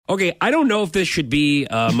Okay, I don't know if this should be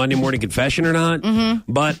a Monday morning confession or not,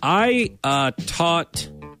 but I taught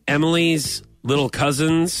Emily's little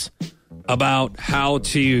cousins about how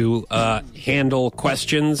to handle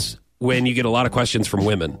questions when you get a lot of questions from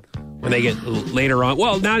women. When they get later on,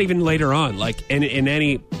 well, not even later on, like in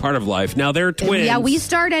any part of life. Now, they're twins. Yeah, we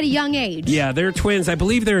start at a young age. Yeah, they're twins. I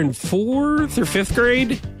believe they're in 4th or 5th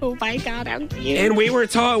grade. Oh, my God, how cute. And we were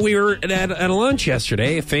at a lunch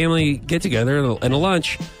yesterday, a family get-together and a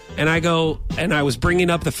lunch. And I was bringing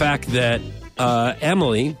up the fact that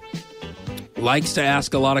Emily likes to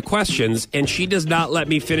ask a lot of questions, and she does not let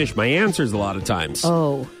me finish my answers a lot of times.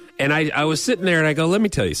 Oh. And I was sitting there, and I go, let me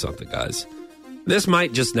tell you something, guys. This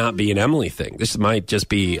might just not be an Emily thing. This might just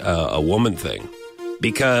be a woman thing.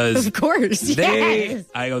 Because of course, yes.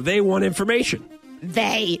 They want information.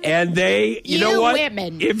 You know what?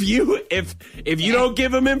 Women. If you don't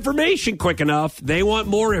give them information quick enough, they want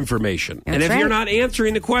more information. That's and if right. you're not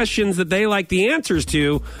answering the questions that they like the answers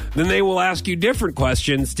to, then they will ask you different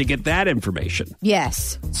questions to get that information.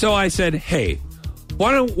 Yes. So I said, hey,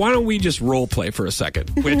 why don't we just role play for a second?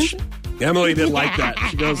 Which Emily didn't like that.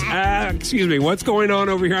 She goes, excuse me, what's going on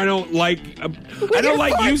over here? I don't like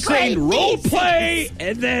you saying role play,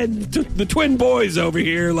 and then the twin boys over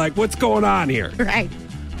here, like, what's going on here? Right.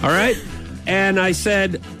 All right. And I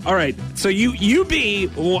said, all right, so you be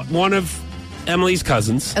one of Emily's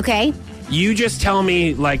cousins. Okay. You just tell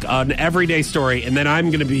me like an everyday story, and then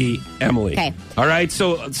I'm going to be Emily. Okay. All right.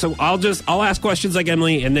 So I'll ask questions like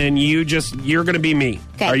Emily, and then you're going to be me.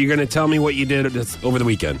 Okay. Are you going to tell me what you did over the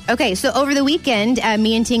weekend? Okay. So over the weekend,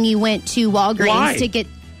 me and Tingy went to Walgreens Why? to get.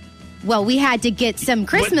 Well, we had to get some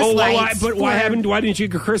Christmas lights. Why didn't you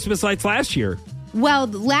get Christmas lights last year? Well,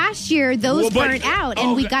 last year those burnt out,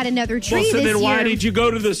 and we got another tree so this year. then why did you go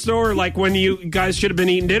to the store like when you guys should have been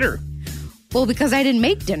eating dinner? Well, because I didn't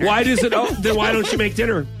make dinner. Then why don't you make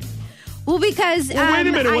dinner? Well, because wait a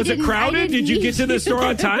minute. Was it crowded? Did you get to the store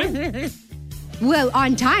on time? Well,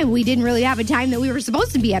 on time. We didn't really have a time that we were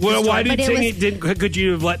supposed to be at the store. Well, why could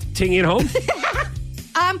you have let Tingy at home?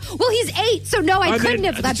 Well, he's 8, so no, I couldn't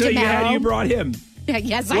have left him at home. You brought him.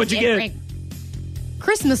 Yes, What'd I did. you get? Bring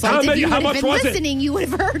Christmas lights. If you would have been listening, it? You would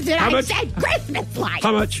have heard that I said Christmas lights.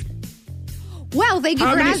 How much? Well, thank you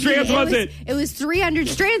How for many asking. strands was it? It was 300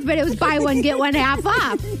 strands, but it was buy one, get one half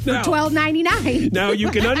off for $12.99. Now you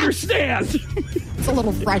can understand. It's a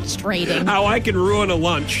little frustrating. How I can ruin a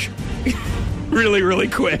lunch really, really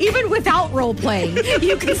quick. Even without role playing,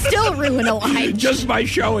 you can still ruin a lunch. Just by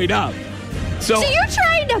showing up. So you're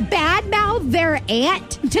trying to badmouth their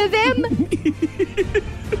aunt to them?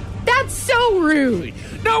 That's so rude.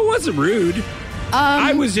 No, it wasn't rude.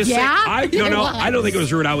 I was just saying. I don't think it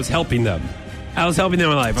was rude. I was helping them. I was helping them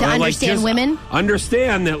in life. To understand women?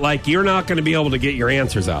 Understand that, like, you're not going to be able to get your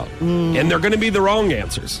answers out. And they're going to be the wrong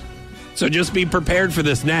answers. So just be prepared for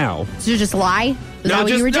this now. So just lie? Is that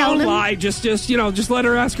what you were telling them? Don't lie. Just let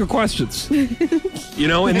her ask her questions.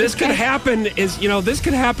 And this could happen in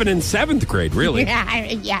 7th grade, really.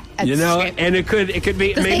 Yeah. That's true. And it could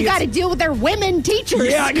be because they got to deal with their women teachers.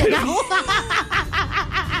 Yeah.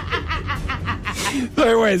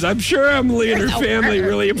 Anyways, I'm sure Emily and her family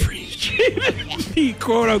really appreciated the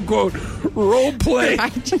quote unquote role play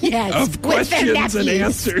yes, of questions and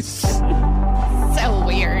answers.